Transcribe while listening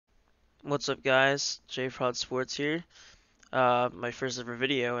What's up, guys? JPOD-SPORTS here. My first ever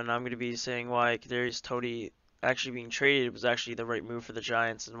video, and I'm going to be saying why Kadarius Toney actually being traded was actually the right move for the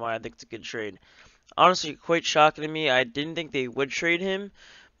Giants and why I think it's a good trade. Honestly, quite shocking to me. I didn't think they would trade him,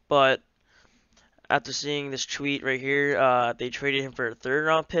 but after seeing this tweet right here, they traded him for a third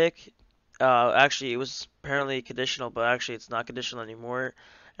round pick. Actually, it was apparently conditional, but actually it's not conditional anymore,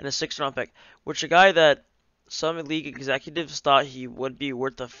 and a sixth round pick, which a guy that some league executives thought he would be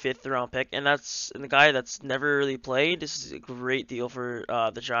worth a fifth round pick, and the guy that's never really played. This is a great deal for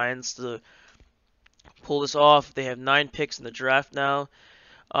the Giants to pull this off. They have 9 picks in the draft now.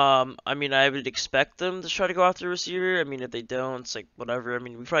 I mean, I would expect them to try to go after a receiver. I mean, if they don't, it's like whatever. I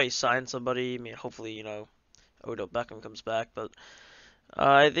mean, we probably sign somebody. I mean, hopefully, Odell Beckham comes back, but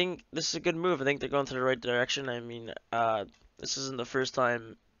I think this is a good move. I think they're going to the right direction. I mean, this isn't the first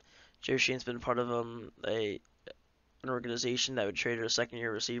time Joe Shane's been part of an organization that would trade a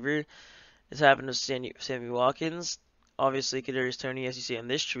second-year receiver. This happened to Sammy Watkins. Obviously, Kadarius Toney, as you see on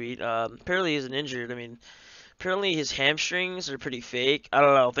this tweet, apparently isn't injured. I mean, apparently his hamstrings are pretty fake. I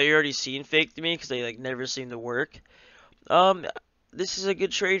don't know. They already seem fake to me because they like never seem to work. Um, this is a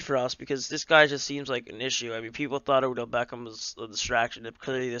good trade for us because this guy just seems like an issue. I mean, people thought Odell Beckham was a distraction.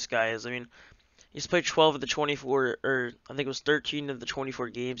 Clearly, this guy is. I mean, he's played 12 of the 24, or I think it was 13 of the 24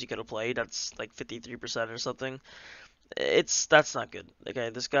 games he could have played. That's like 53% or something. That's not good. Okay,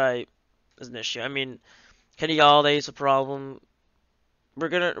 this guy is an issue. I mean, Kenny Galladay is a problem. We're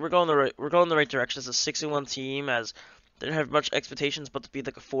going the right direction. It's a 6-1 team, as they didn't have much expectations, but to be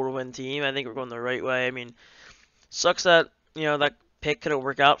like a 4-win team, I think we're going the right way. I mean, sucks that that pick couldn't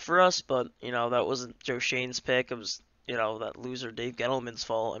work out for us, but that wasn't Joe Shane's pick. It was that loser Dave Gettleman's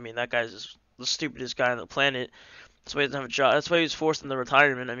fault. I mean, that guy's just the stupidest guy on the planet. That's why he doesn't have a job. That's why he was forced into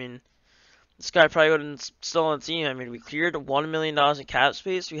retirement. I mean, this guy probably wouldn't still on the team. I mean, we cleared $1 million in cap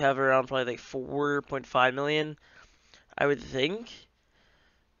space. We have around probably like 4.5 million, I would think.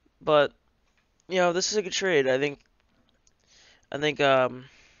 But this is a good trade. I think it's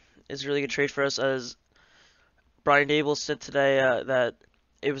a really good trade for us. As Brian Dable said today, that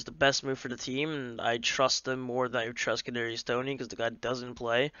it was the best move for the team, and I trust them more than I would trust Kadarius Toney because the guy doesn't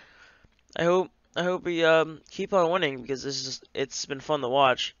play. I hope we keep on winning because it's been fun to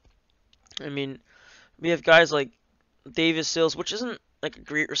watch. I mean, we have guys like Davis Sills, which isn't like a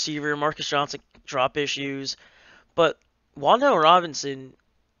great receiver. Marcus Johnson drop issues, but Wan'Dale Robinson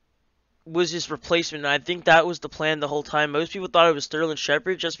was his replacement. And I think that was the plan the whole time. Most people thought it was Sterling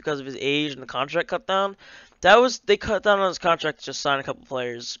Shepard just because of his age and the contract cut down. They cut down on his contract to just sign a couple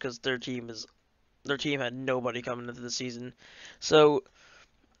players because their team had nobody coming into the season. So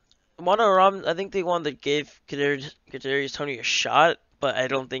Wan'Dale Robinson, I think they wanted to give Kadarius Toney a shot, but I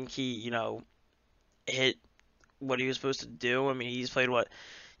don't think he hit what he was supposed to do. I mean, he's played what?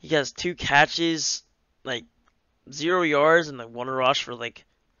 He has 2 catches, like 0 yards, and like 1 rush for like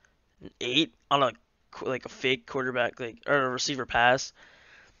 8 on a fake quarterback or a receiver pass.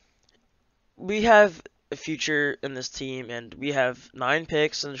 We have a future in this team, and we have 9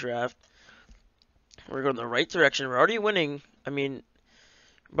 picks in the draft. We're going the right direction. We're already winning. I mean,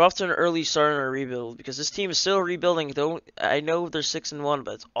 we're off to an early start in our rebuild because this team is still rebuilding. Don't I know they're 6-1,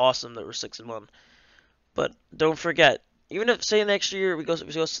 but it's awesome that we're 6-1. But don't forget, even if say next year we go to the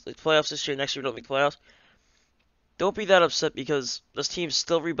playoffs this year, next year we don't make playoffs, don't be that upset because this team's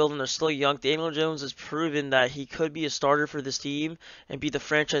still rebuilding. They're still young. Daniel Jones has proven that he could be a starter for this team and be the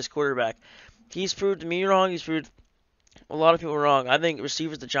franchise quarterback. He's proved me wrong. He's proved a lot of people wrong. I think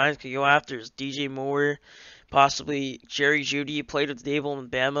receivers the Giants could go after is DJ Moore, possibly Jerry Jeudy. Played with Dable and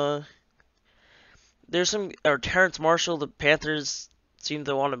Bama. Or Terrence Marshall. The Panthers seem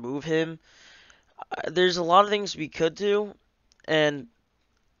to want to move him. There's a lot of things we could do, and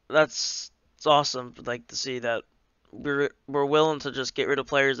it's awesome. Like to see that we're willing to just get rid of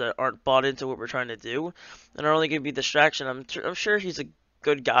players that aren't bought into what we're trying to do and are only going to be distraction. I'm sure he's a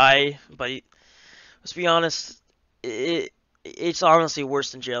good guy, but let's be honest, it's honestly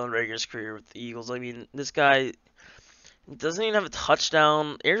worse than Jalen Reagor's career with the Eagles. I mean, this guy doesn't even have a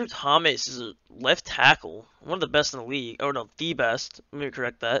touchdown. Andrew Thomas is a left tackle, one of the best in the league. Oh no, the best. Let me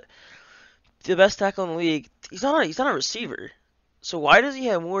correct that. The best tackle in the league. He's not a receiver. So why does he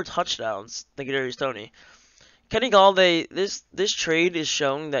have more touchdowns than Kadarius Toney? Kenny Galladay, this trade is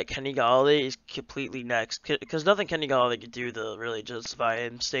showing that Kenny Galladay is completely next because nothing Kenny Galladay could do to really justify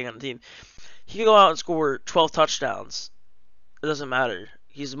him staying on the team. He could go out and score 12 touchdowns. It doesn't matter.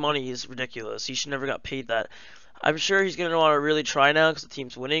 His money is ridiculous. He should never got paid that. I'm sure he's gonna want to really try now because the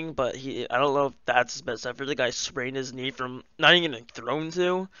team's winning, but I don't know if that's his best effort. The guy sprained his knee from not even getting thrown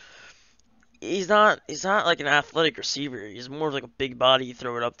to. He's not like an athletic receiver. He's more of like a big body you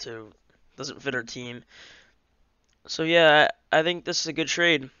throw it up to. doesn't fit our team. So yeah, I think this is a good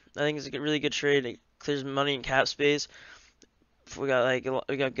trade. I think it's a really good trade. It clears money and cap space. We got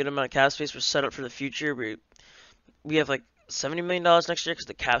we got a good amount of cap space. We're set up for the future. We have like $70 million next year because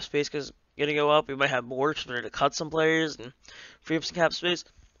the cap space is gonna go up. We might have more because we're gonna cut some players and free up some cap space.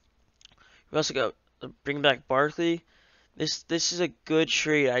 We also got bring back Barkley. This is a good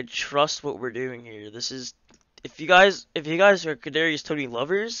trade. I trust what we're doing here. This is if you guys are Kadarius Toney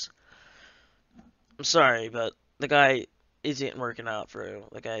lovers, I'm sorry, but the guy isn't working out for you.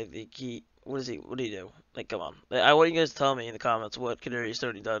 The guy, what do you do? Like, come on. I want you guys to tell me in the comments what Kadarius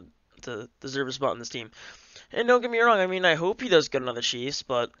Toney done to deserve a spot in this team. And don't get me wrong, I mean, I hope he does good on the Chiefs,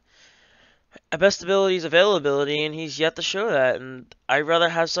 but best ability is availability, and he's yet to show that. And I'd rather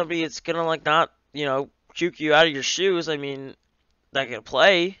have somebody that's gonna like not, juke you out of your shoes. I mean, that can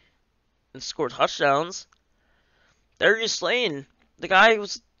play and score touchdowns. They're just slaying. The guy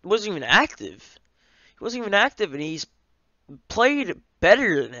wasn't even active. He wasn't even active, and he's played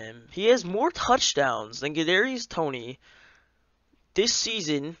better than him. He has more touchdowns than Kadarius Toney this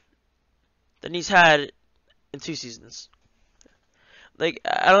season than he's had in 2 seasons. Like,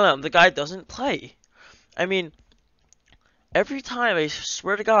 I don't know. The guy doesn't play. I mean, every time, I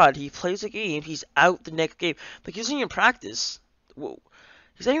swear to God, he plays a game, he's out the next game. Like, he doesn't even practice.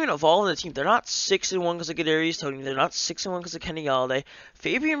 He's not even involved in the team. They're not 6-1 because of Kadarius Toney. They're not 6-1 because of Kenny Galladay.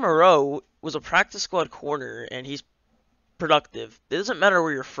 Fabian Moreau was a practice squad corner, and he's productive. It doesn't matter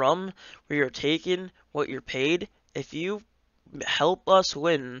where you're from, where you're taken, what you're paid. If you help us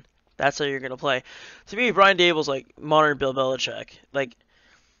win, that's how you're gonna play. To me, Brian Dable's like modern Bill Belichick. Like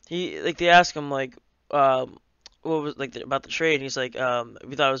they ask him what was about the trade, and he's like,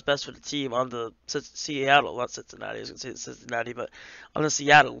 we thought it was best for the team on the Seattle, not Cincinnati. I was gonna say Cincinnati, but on the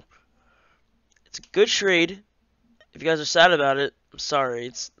Seattle. It's a good trade. If you guys are sad about it, I'm sorry.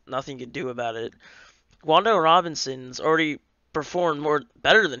 It's nothing you can do about it. Wando Robinson's already performed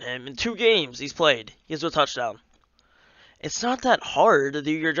better than him in 2 games he's played. He has a touchdown. It's not that hard to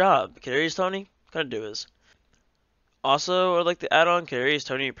do your job. Kadarius Toney, gotta do his. Also, I'd like to add on, Kadarius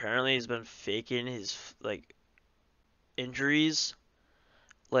Toney apparently has been faking his injuries.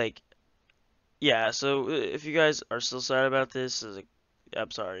 Yeah. So if you guys are still sad about this, I'm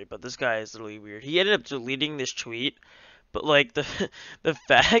sorry, but this guy is literally weird. He ended up deleting this tweet. But the the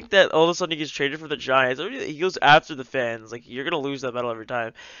fact that all of a sudden he gets traded for the Giants, he goes after the fans. Like, you're gonna lose that battle every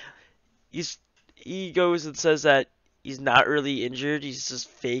time. He goes and says that he's not really injured. He's just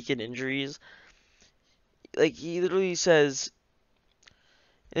faking injuries. Like, he literally says,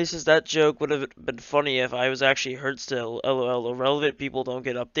 "This is that joke would have been funny if I was actually hurt still. LOL. Irrelevant people don't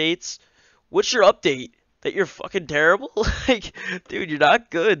get updates. What's your update? That you're fucking terrible? Like, dude, you're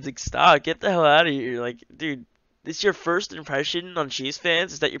not good. Like, stop. Get the hell out of here. Like, dude." This is your first impression on Chiefs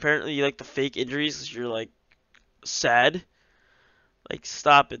fans? Is that apparently you like the fake injuries because you're like sad? Like,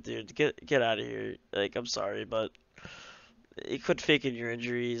 stop it, dude. Get out of here. Like, I'm sorry, but you quit faking your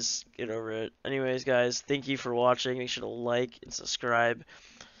injuries. Get over it. Anyways, guys, thank you for watching. Make sure to like and subscribe.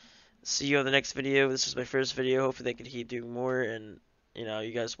 See you on the next video. This was my first video. Hopefully they can keep doing more and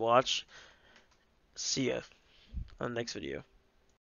you guys watch. See ya on the next video.